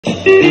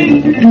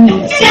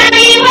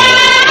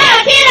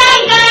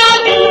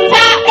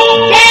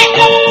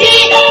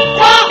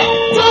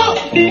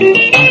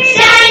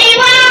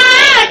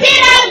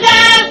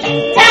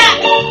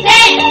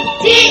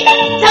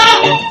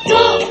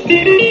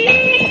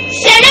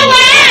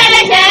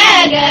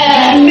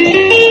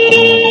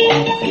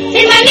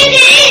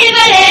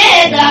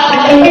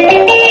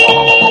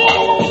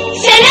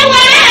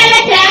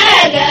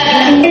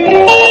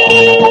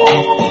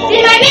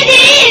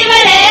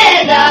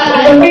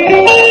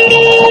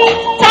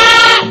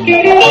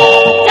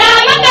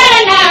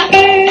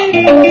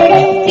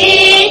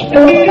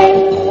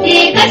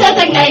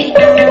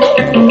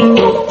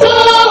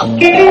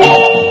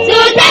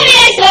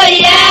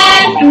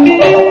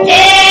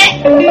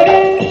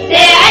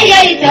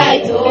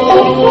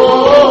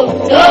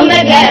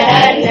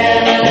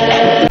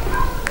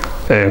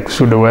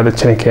kusoo dhawaada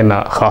channelkeena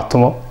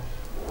khaatumo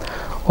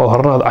oo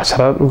hornaad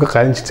casharada uga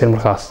qaadan jirteen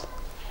markaas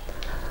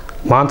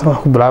maanta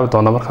waxaan ku bilaabi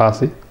doonaa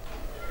markaasi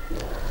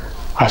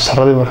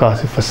casharadii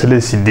markaasi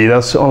fasalada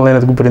 8aad si online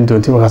aad ku baran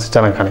doontiin markaasi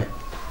channelkani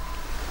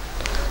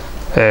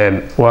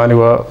waani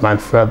waa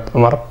Macalin Aad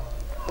Cumar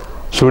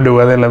soo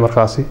dhawaadeen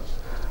markaasi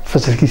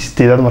fasalkii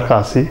 8aad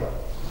markaasi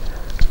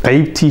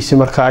qaybtiisa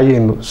markaa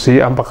ayaynu si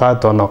amba qaad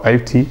doonaa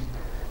qaybtii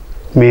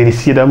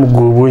meerisiyada ama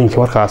goobooyinka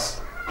markaas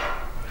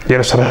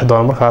yar sharax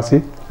doona markaasi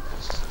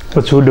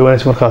soo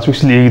dhawaanaysa markaas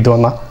wixii la eegi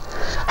doona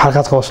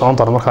halkaas ka socon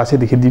doona markaas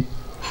kadib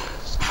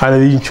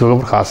aanadii jooga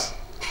markaas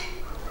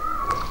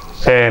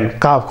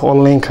qaabka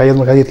online ka ayad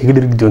markaas ka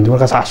dhirgi doonto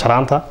markaas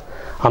casharaanta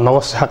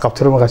anagoo si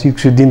qabtiro markaas ku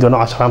soo diin doona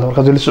casharaanta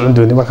markaas la socon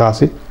doonto markaas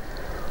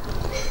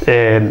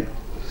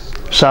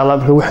insha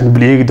Allah waxaan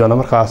bileegi doona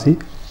markaas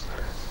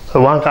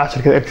waan ka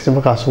casharka agtiisa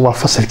markaas waa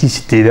fasalkii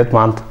 8aad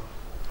maanta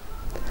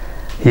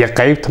iyo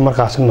qaybta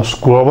markaas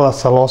nusgoobada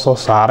loo soo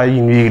saaray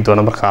inuu eegi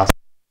doona markaas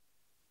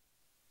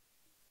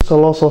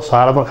loo soo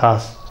saaray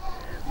markaas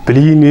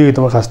baliin eegi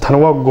doona markaas tan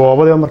waa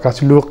goobada markaas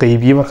loo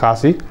qaybiyay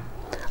markaas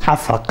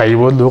afar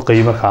qaybood loo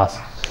qaybiyay markaas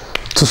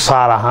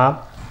tusaale ahaan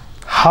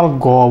hal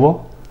goobo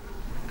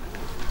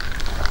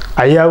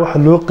ayaa waxa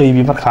loo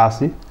qaybiyay markaas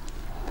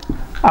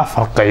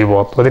afar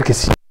qaybood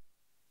wadarkiisa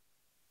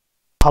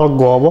hal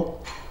goobo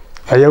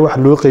ayaa waxa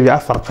loo qaybiyay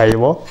afar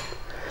qaybood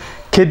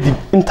kadib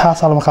intaas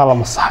markaa la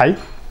masaxay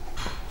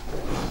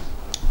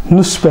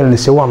nus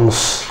balance waa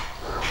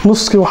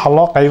nuski waxa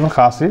loo qaybin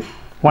markaas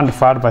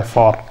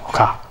 1/4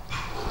 okay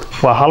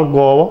waa hal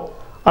goobo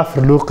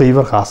afar loo qaybin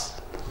markaas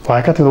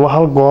waxa ka timid waa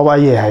hal goobo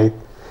ay ahayd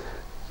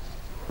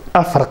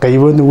afar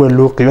qayboodna waa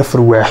loo qaybin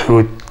afar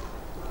waaxood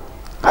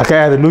halka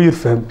aad loo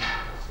yirfaham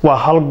waa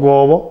hal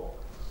goobo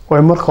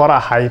oo marka hore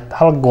ahayd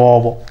hal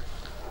goobo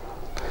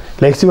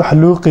laakiin waxa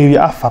loo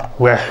qaybiyay afar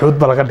waaxood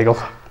ba laga dhigo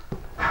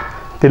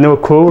dina waa 1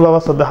 2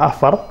 3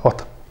 4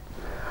 wata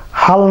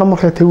halna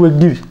marka tay waa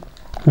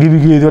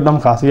gibigeedo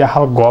dhamkaas iyo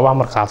hal gooba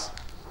markaas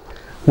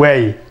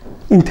way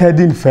inta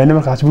diin faana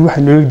markaas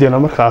waxa noo eegdeena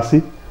markaas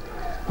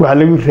waxa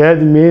lagu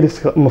raadi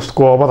meeriska nus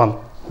goobadan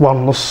waa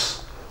nus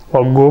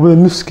waa goobada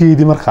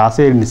nuskeedii markaas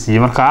ay nisiye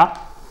markaa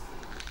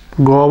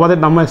goobada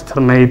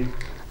dhamaystirnayd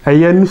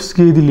ayaa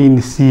nuskeedii la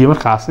nisiye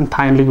markaas inta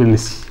in lagu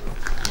nisiye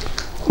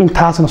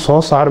intaasna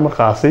soo saar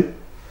markaas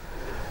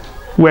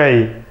way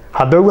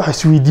haddaba waxa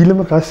isweydiin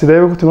markaas sidee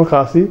ku timid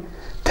markaas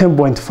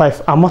 10.5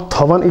 ama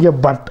 10 iyo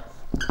badh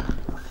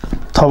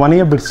 10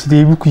 iyo badh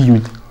sidee ku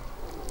yimid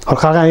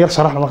halkaan yar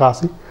sharax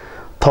markaas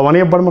 10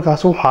 iyo badh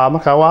markaas waxa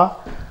markaa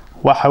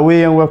waxa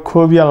weeyaan waa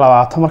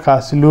 21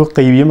 markaas loo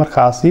qaybiyay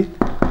markaas 7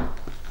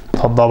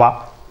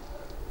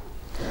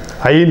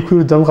 ayeen ku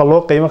yiraahdo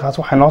loo qaybiyay markaas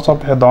waxa noo soo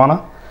bixi doona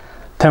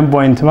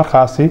 10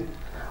 markaas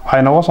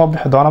waxa noo soo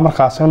bixi doona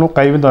markaas inuu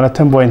qaybin doona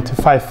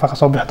 10.5 ka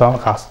soo bixi doona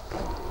markaas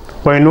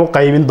waynu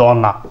qaybin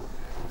doona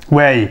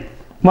way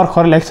marka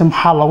hore leegsan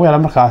maxaa lagu yeelay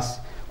markaas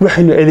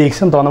waxaynu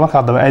adeegsan doona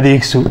marka daba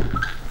adeegso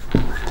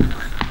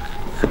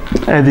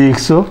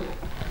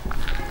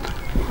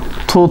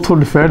 2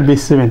 divided by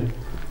 7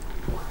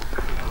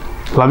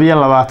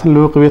 22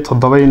 loo qaybiyay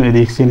 7 inuu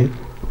adeegsanay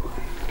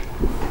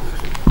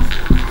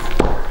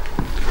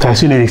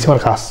taasina adeegsan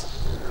markaas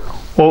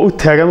oo u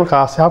taagan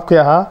markaas habkii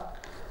ahaa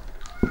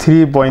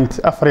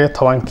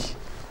 3.14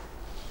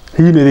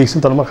 ayuu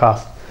adeegsan doona markaas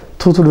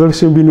 2 divided by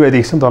 7 inuu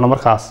adeegsan doona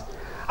markaas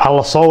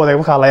hal soo waday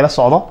marka la ila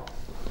socdo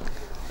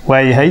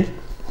waayahay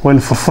wan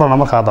furfurana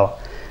marka daba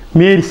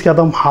meeriska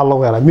dam maxaa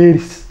lagu helaa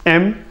meeris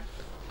m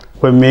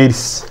waa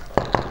meeris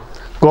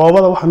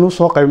goobada waxa noo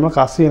soo qayb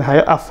markaas inahay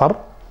afar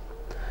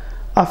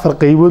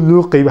qaybood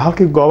loo qaybay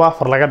halkii goobo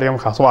afar laga dhigay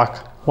markaas waa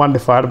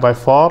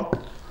 1/4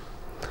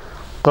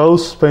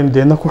 qaws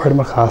bandeena ku xir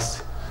markaas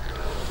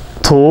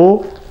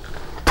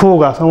 2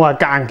 gaasna waa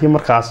gacankii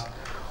markaas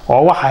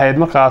oo waxa ahayd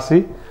markaas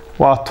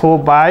waa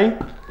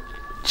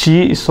 2/g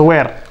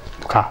square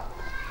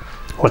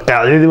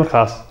وقاعدة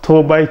مركز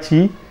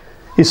 2/g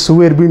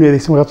السوير بين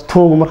أديكسن مركز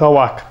 2 مركز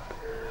واق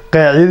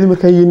قاعدة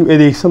مركز ينو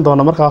أديكسن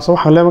دونا مركز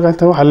وحنا لا مركز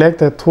أنت وحنا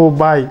لقيت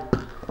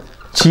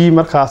 2/g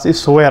مركز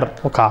السوير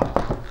وكا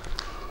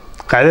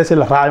قاعدة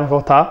اللي راعي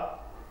مركز تا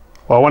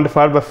و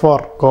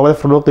 1/4 قوة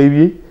فرلو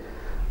قيبي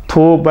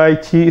 2 by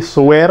t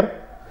square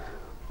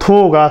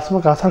 2 gaas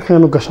markaas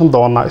halkan gashan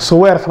doona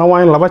square kana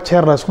waa in laba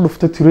jeer la isku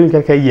dhufto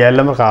tirooyinka ka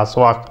yaala markaas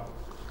waa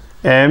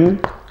m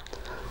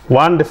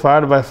 1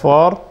 divided by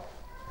 4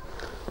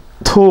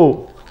 2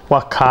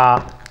 waa ka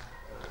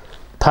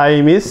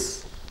times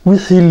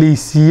wixii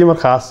liisiye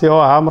markaas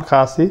oo aha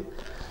markaas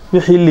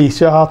wixii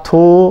liisiye aha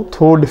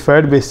 2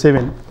 divided by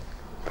 7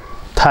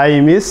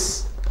 times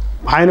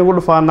maxayna ku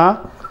dhufaanaa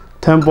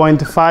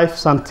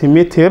 10.5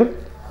 centimeter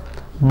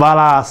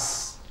plus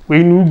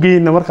waynu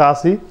geeyna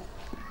markaas 2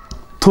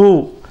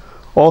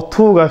 oo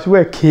 2 gaas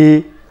waa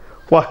kee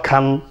waa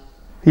kan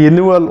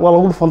iyana waa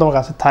lagu dhufan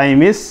markaas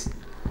times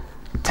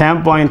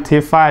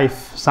 10.5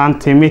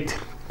 centimeter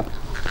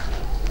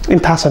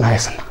intaasan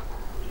haysan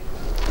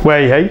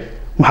waayahay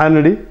maxaan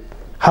nidhi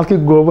halkii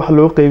goob wax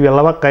loo qaybiyay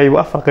laba qayb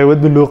afar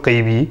qaybood loo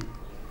qaybiyay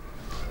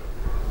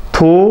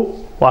 2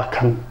 waa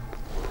kan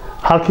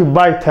halkii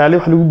by taali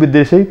wax lagu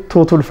bedelashay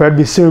 2 divided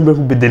by 7 baan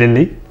ku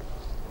bedelanay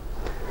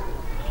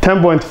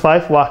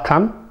 10.5 waa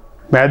kan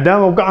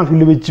maadaama uu gacanku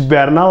laba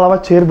jibaarna laba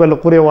jeer baa la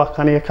qoriyaa waa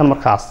kan iyo kan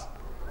markaas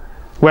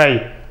waay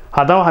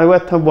haddana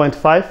waxaan waa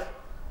 10.5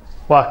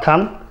 waa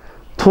kan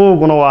 2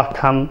 guna waa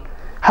kan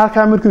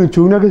halka markii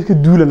joogna ka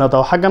duulana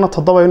taa xagana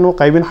 7 inuu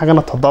qaybin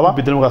xagana 7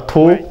 bedelka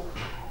 2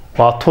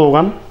 waa 2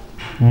 gan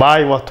by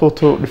waa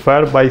 2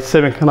 divided by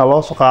 7 kana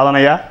loo soo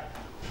qaadanaya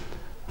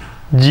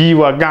g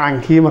waa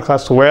gacankii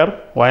markaas square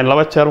waa in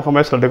laba jeer marka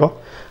meesha la dhigo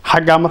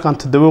xaga markaan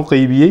 7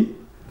 qaybiyay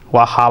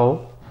waa hal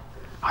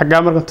xaga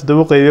markaan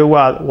 7 qaybiyay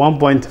waa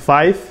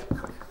 1.5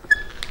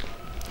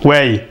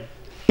 way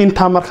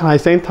inta markaan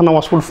haysta intana waa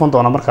isku dhufan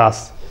doona markaas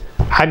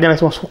xagana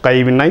waa isku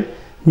qaybinay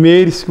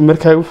meerisku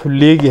markaa wuxuu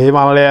leeyahay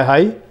baan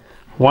leeyahay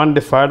 1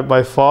 divided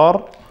by 4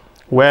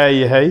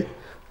 waayahay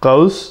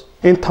qaws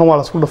intan waa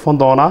la isku dhufan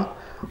doonaa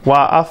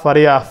waa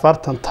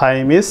 4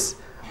 times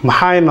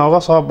maxay nooga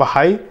soo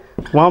baxay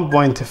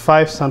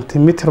 1.5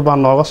 centimeter baa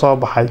nooga soo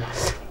baxay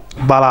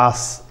plus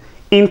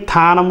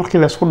intaana markii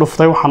la isku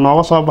dhuftay waxa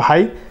nooga soo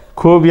baxay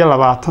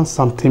 21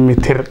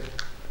 centimeter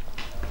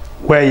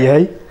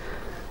waayahay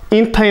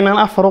intaynan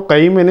 4 u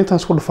qaybin intan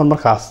isku dhufan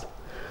markaas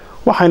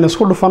waxayna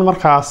isku dhufan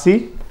markaasi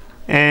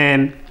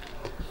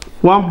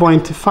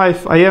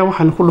 1.5 ayaa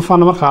waxaan ku dhufan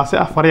markaasi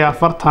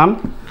 4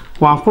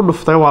 waan ku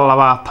dhuftay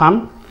waa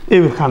 20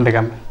 eberkan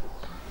dhigan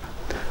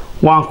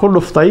waan ku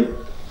dhuftay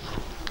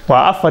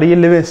waa 4 iyo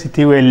 2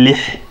 sitee waa 6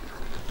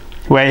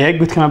 waayahay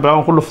gudkana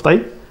baan ku dhuftay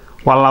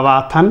waa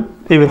 20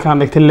 eberkan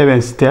dhigtay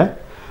 2 sitee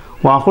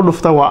waan ku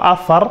dhuftay waa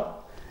 4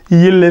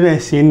 iyo 2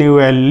 sitee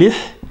waa 6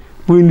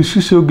 waynu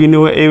soo geynay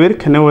waa eber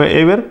kana waa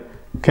eber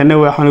kana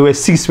waa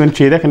 6 man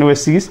jeeda kana waa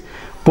 6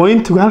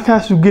 point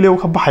halkaas uu galay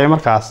ka baxay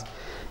markaas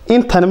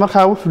intan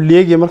markaa wuxuu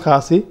leeyahay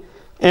markaasi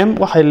m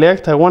waxay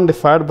leegtahay 1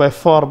 divided by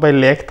 4 bay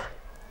leegtahay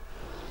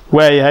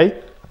waayahay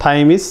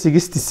times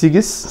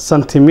 66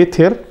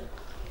 centimeter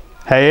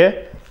haye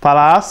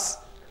plus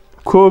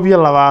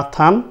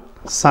 21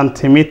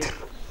 centimeter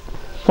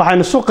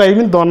waxaynu soo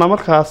qaybin doonaa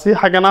markaasi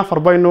xagana 4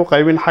 baynu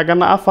qaybin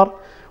xagana 4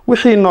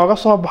 wixii nooga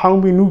soo baxay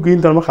baynu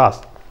geyn doonaa markaas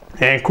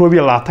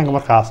 21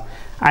 markaas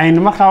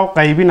aynu markaa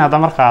qaybinada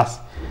markaas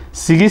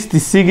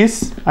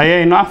 66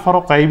 ayaynu 4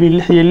 u qaybin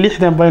 6 iyo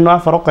 60 baynu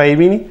 4 u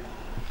qaybin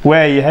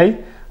waayahay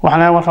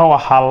waxana markaa waa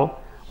hal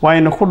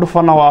waynu ku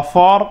dhufana waa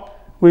 4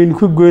 waynu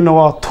ku goyna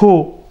waa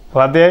 2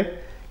 wade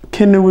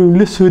kana waynu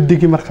la soo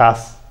digi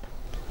markaas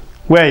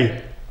way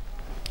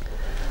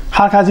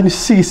halkaas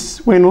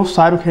 6 waynu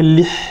saaro ka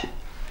 6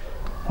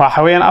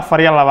 waxa weeyaan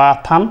 4 iyo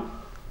 20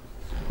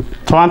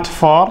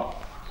 24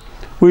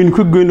 waynu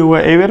ku goyna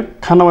waa eber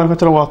kana waynu ka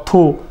tiro waa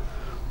 2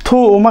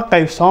 uma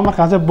qaybsamo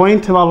markaas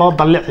point baa loo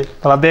dalici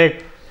baladeeg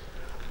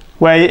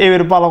way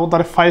eber baa lagu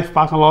daray 5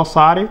 baa kan loo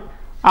saari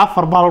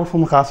 4 baa lagu dhufo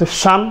markaas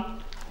 5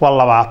 waa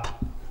 20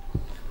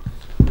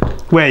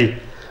 way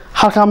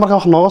halka markaa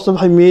wax nooga soo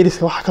baxay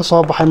meeriska waxa ka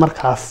soo baxay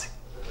markaas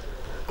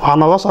waxa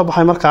nooga soo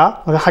baxay markaa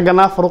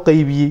xagana 4 u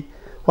qaybiyay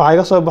waxa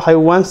iga soo baxay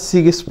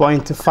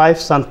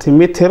 16.5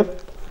 centimeter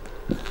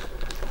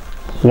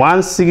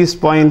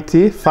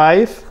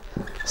 16.5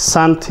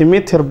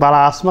 centimeter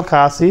balaas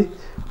markaasi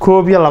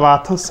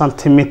 21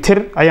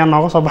 centimeter ayaa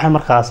nooga soo baxay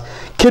markaas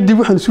kadib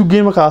waxaan isu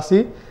geeyay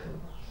markaasi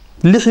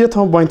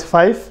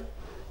 16.5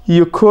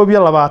 iyo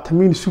 21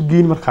 min isu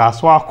geeyay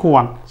markaas waa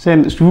kuwan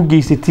seen isu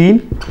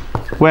geeysatiin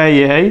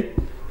waayahay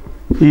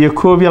iyo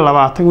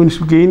 21 min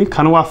isu geeyni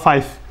kan waa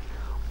 5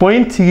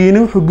 pointigiina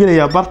wuxuu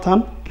gelayaa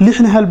bartan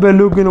 6 hal baa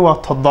loo geeyay waa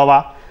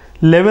 7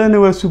 labadana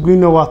waa isu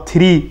geeyna waa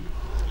 3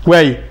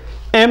 way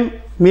m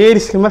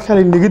meeriska marka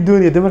la naga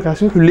doonayo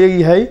markaas wuxuu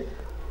leeyahay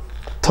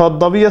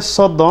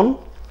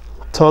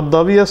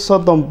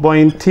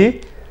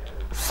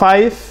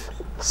 7.5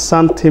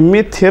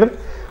 centimeter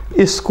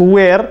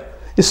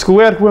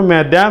square kuwa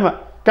maadaama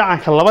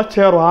gacanka laba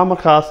jeer waa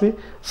markaasi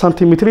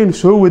centimeter in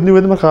soo wadnay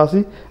wad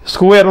markaasi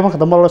square marka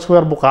dambe la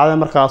square buu qaaday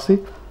markaasi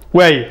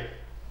way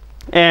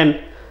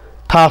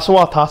taas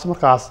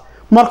markaas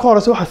marka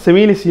hore waxa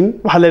sameynaysin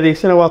waxa la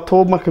adeegsanaa waa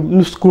toob marka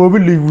nus goob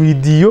la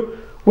weydiiyo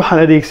waxaan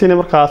adeegsanaa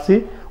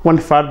markaasi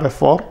 1/4 by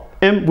 4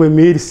 m waa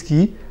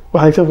meeriskii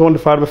waxaan ka 1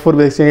 divided by 4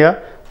 beegsanaya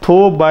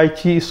 2 by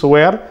g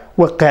square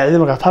waa qaacida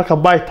markaas halka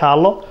by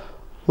taalo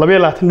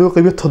 22 loo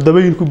qaybiyo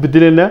 7 ku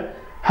bedelena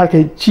halka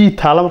g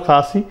taalo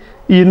markaasi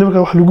iyo marka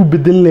wax lagu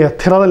bedelinaya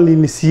tirada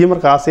liinisiye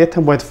markaas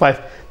 10.5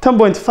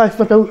 10.5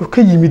 marka wuxuu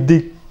ka yimid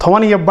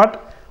 10 iyo bad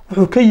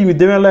wuxuu ka yimid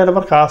meelaha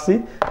markaasi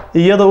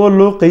iyada oo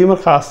loo qaybiyo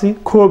markaasi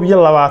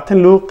 22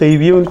 loo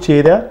qaybiyo u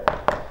jeeda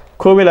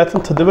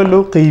 27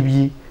 loo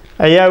qaybiyay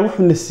ayaa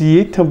wuxuu na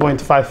siiyay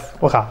 10.5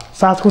 waxa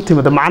saas ku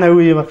timada macna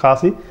weeye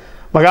markaasi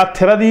maga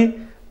tiradii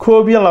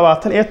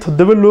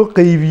 27 loo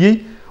qaybiyay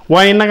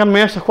waa inaga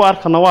meesha ku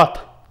arkana waata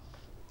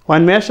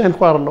waan meesha in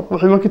ku arno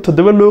wuxuu markii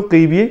 7 loo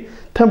qaybiyay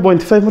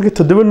 10.5 markii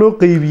 7 loo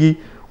qaybiyay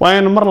waa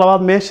in mar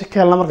labaad meesha ka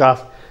helna markaas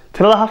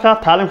tirada halka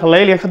taalimka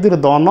layliga ka diri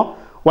doono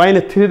waa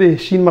in tirada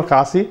heshiin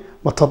markaasi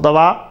ma 7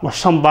 ma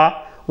 5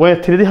 waa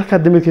tiradii halka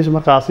dambeeyay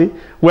markaasi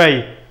way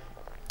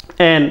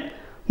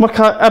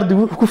marka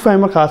ardaygu wuxuu ku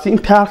fahmay markaasi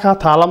inta halka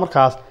taala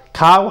markaas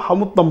ka waxa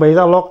mid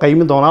dambeeyay loo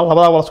qaymin doona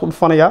labada wala isku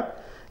dhufanaya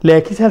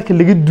laakiin halka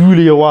laga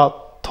duuliyo waa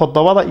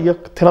 7 iyo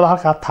tirada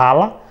halka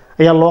taala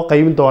ayaa loo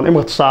qaymin doona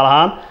imika tusaale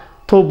ahaan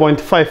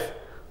 2.5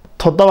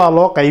 7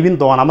 loo qaybin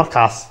doona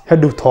markaas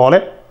hadhow toole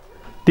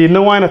diina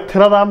waana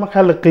tirada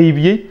marka la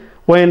qaybiyay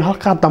waan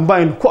halka dambe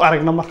aynu ku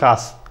aragna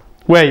markaas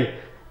way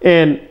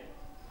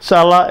insha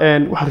Allah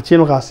waxa rajeen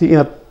markaasi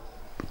inaad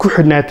ku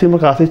xidhnaatay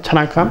markaasi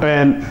channelkan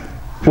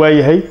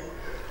waayahay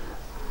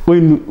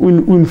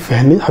وين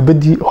فهمي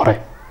حبدي هراء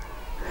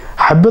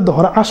حبد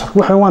هراء 10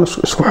 waxay waan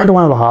isku xidh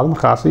waan lahaad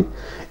markaasi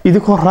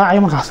idinku raacay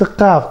markaasi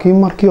qaabkii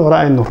markii hore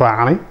aynu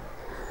raacnay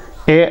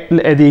ee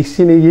la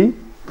adeegsanayay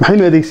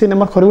maxaynu adeegsanay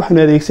markii hore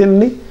waxaynu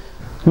adeegsanay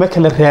marka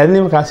la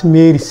raadinay markaasi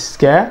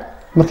meeriska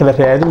marka la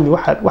raadinay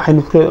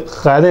waxaynu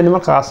qaadanay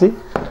markaasi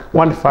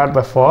 1 divided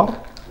by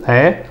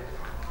 4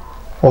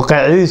 oo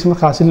qaacidadiisa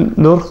markaasi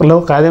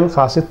loo qaaday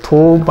markaasi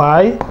 2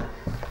 by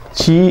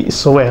g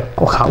square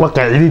waxa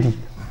qaacidadii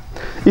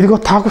idinku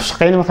taa ku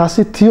shaqeynay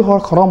markaasi tii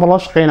hore koroma loo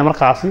shaqeynay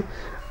markaasi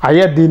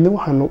ayaa deedna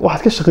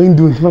waxaad ka shaqeyn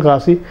doontaa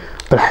markaasi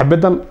bal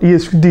xabadan iyo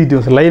isku diido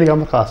layliga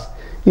markaas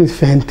in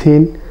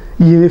fahanteen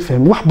iyo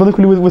faham wax badan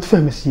kulli wad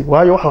fahmaysi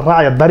waayo wax la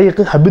raacaya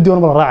dariiqi xabadii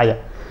hore la raacaya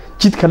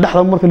jidka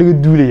dhaxda marka laga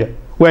duulaya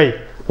way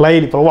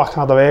layli bal wax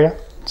ka dabeega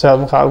saad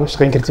markaa ugu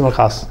shaqeyn kartid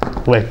markaas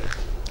way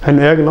hanu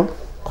eegno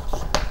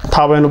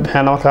taabaynu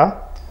bixina markaa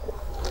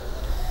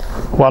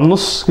waa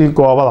nuskii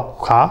goobada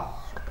ka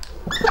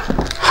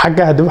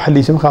حاجة هذا واحد اللي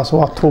يسمى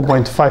خاصة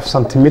 2.5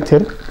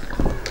 سنتيمتر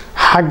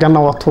حاجة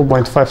أنا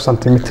 2.5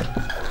 سنتيمتر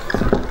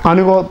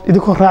أنا قاعد إذا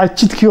كان راعي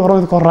جد كي ورا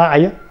إذا كان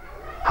راعي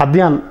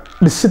حديان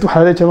لسه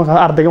واحد هذا جمع خاص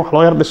أرد جمع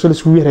خلاص لسه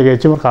سويه هجاء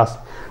جمع خاص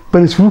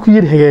بنسويه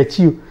كير هجاء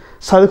تيو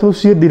صادق كل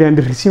شيء ديران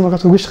درسي ما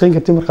خاص وش خين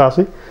كتير خاص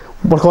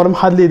بالكورم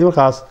حد اللي جمع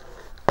خاص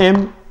M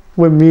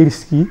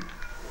وميرسكي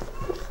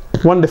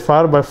 1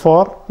 divided by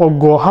 4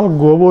 وجوهال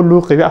جوبو لو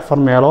قبي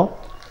أفرميله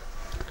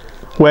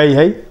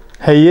وهي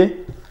هي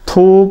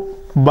 2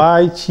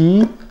 by g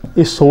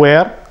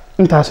square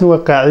intaasina waa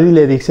qaacidii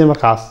la adeegsan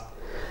markaas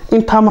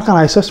inta markaan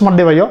hayso isma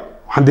dhibayo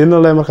waxaan diidna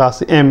leeyahay markaas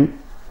m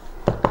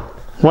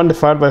 1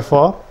 divided by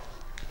 4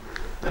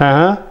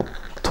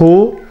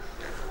 2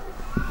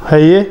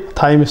 haye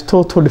times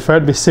 2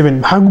 divided by 7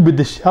 maxaan ku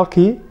bedeshay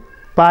halkii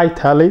by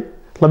taalay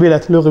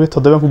 22 loo qaybay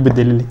 7 ku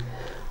bedelinay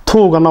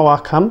 2 gana waa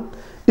kan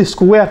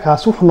square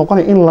kaas wuxuu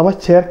noqonayaa in laba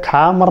jeer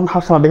ka marna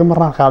halkan dhigo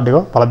marna halkan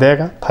dhigo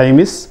baladeega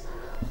times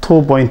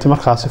 2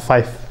 markaas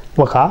 5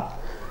 waka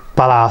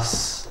plus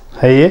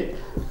هي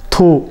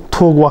 2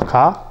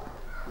 وكا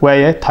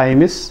وهي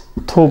times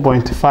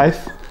 2.5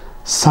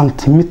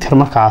 سنتيمتر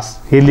مركز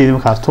هي اللي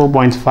مركز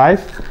 2.5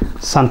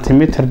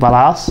 سنتيمتر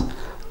plus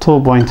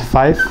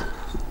 2.5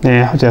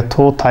 حاجة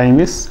 2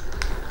 times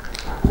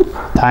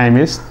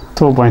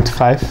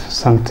 2.5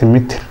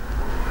 سنتيمتر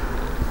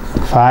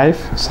 5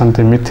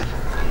 سنتيمتر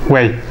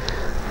way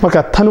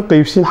مركز تانو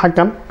قيبسين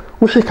حقا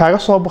وحي كاغا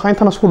soo baxay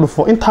inta isku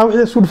dhufo inta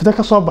wixii isku dhufta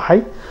ka soo baxay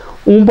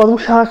umbad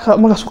wixii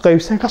marka soo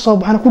qaybsan ka soo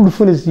baxana ku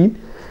dhufanaysiin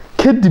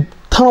kadib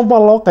tan baa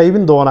loo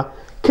qaybin doona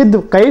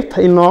kadib qaybta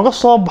inooga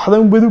soo baxda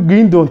umbad u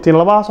geyn doontiin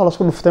labaas oo la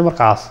isku dhuftay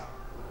markaas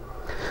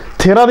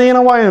tiradiina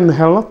waa inuu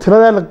helno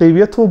tirada la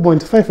qaybiyo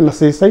 2.5 la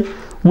siisay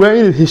waa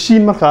inuu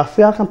heshiin markaas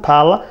halkan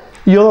taala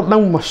iyadoo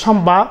dhan ma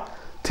shanba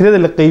tirada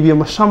la qaybiyo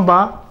ma shanba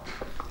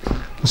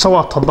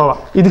sawa 7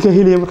 idinka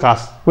heliyo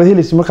markaas wad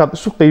helaysi markaad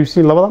isu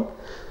qaybsiin labadan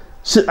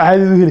si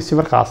caadi u helaysi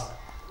markaas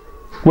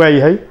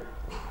waayahay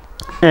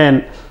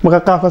marka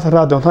qaabkaas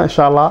raad doonta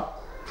insha Allah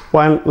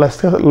waan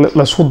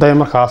la isku day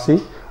markaasi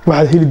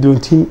waxaad heli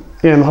doontiin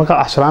in halka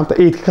ashraanta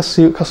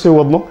 8 ka sii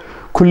wadno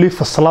kulli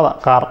fasalada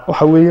qaar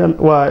waxa weeyaan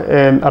waa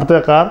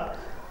arday qaar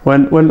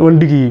wan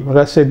dhigi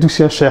markaas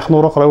dugsiga Sheekh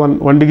Nuur qolay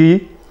wan dhigi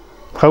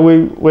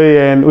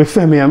way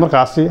fahmayaan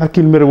markaasi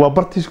halkii mar waa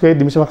bartiis ku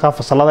dhimisay marka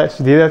fasalada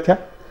sideedadka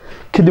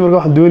kadib marka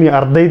waxaan doonayaa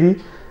ardaydii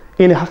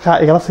in halka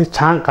igala sii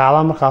jaan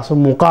qaadaan markaas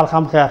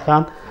muuqaalka marka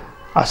arkaan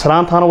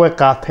ashraantana way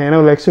qaateen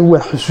oo laakiin waa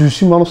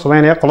xusuusin ma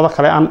sameynaya qolada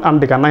kale aan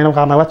dhiganay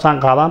marka naga jaan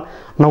qaadaan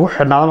nagu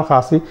xidhnaada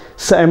markaasi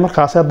si ay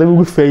markaasi arday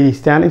ugu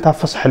faa'iideystaan inta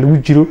fasax lagu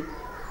jiro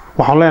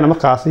waxaan leenahay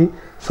markaasi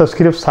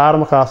subscribe saar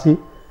markaasi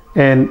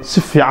si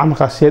fiican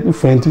markaasi aad u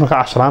fahantiin marka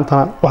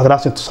casharaantana waxaad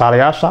raacsan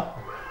tusaalayaasha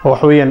oo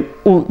wax weeyaan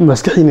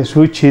maskaxiina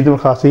soo jeedo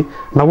markaasi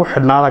nagu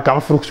xidhnaada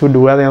gacmo furug soo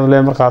dhawaada inaan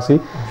leeyahay markaasi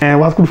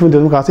waxaad ku dhufan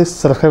doontaa markaasi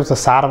subscribe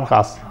saar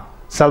markaasi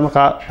saad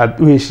marka aad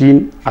u heshiin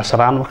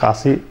casharaan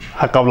markaasi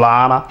haqab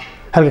la'aana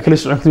halka kala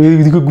socon karo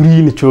idiga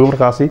guriyiina jooga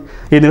markaasi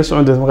idina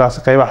socon doontaa markaasi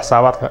qaybaha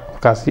xisaabaadka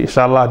markaasi insha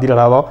Allah hadii la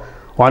raado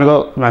waaniga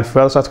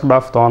macluumaad saad ku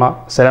dhaaf doona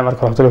salaam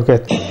alaykum warahmatullahi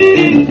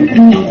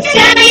wabarakatuh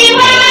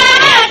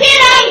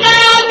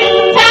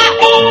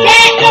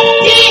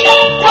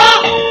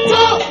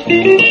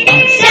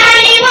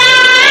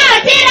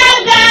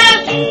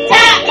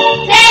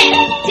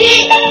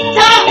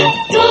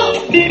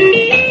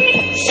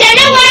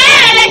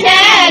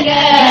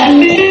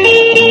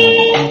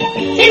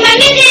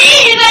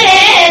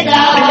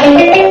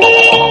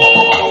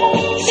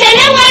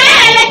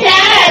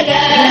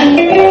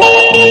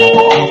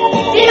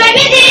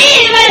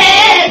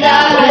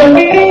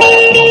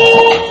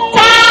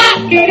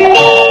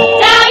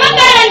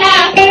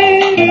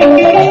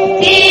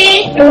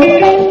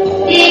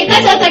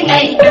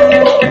Hey!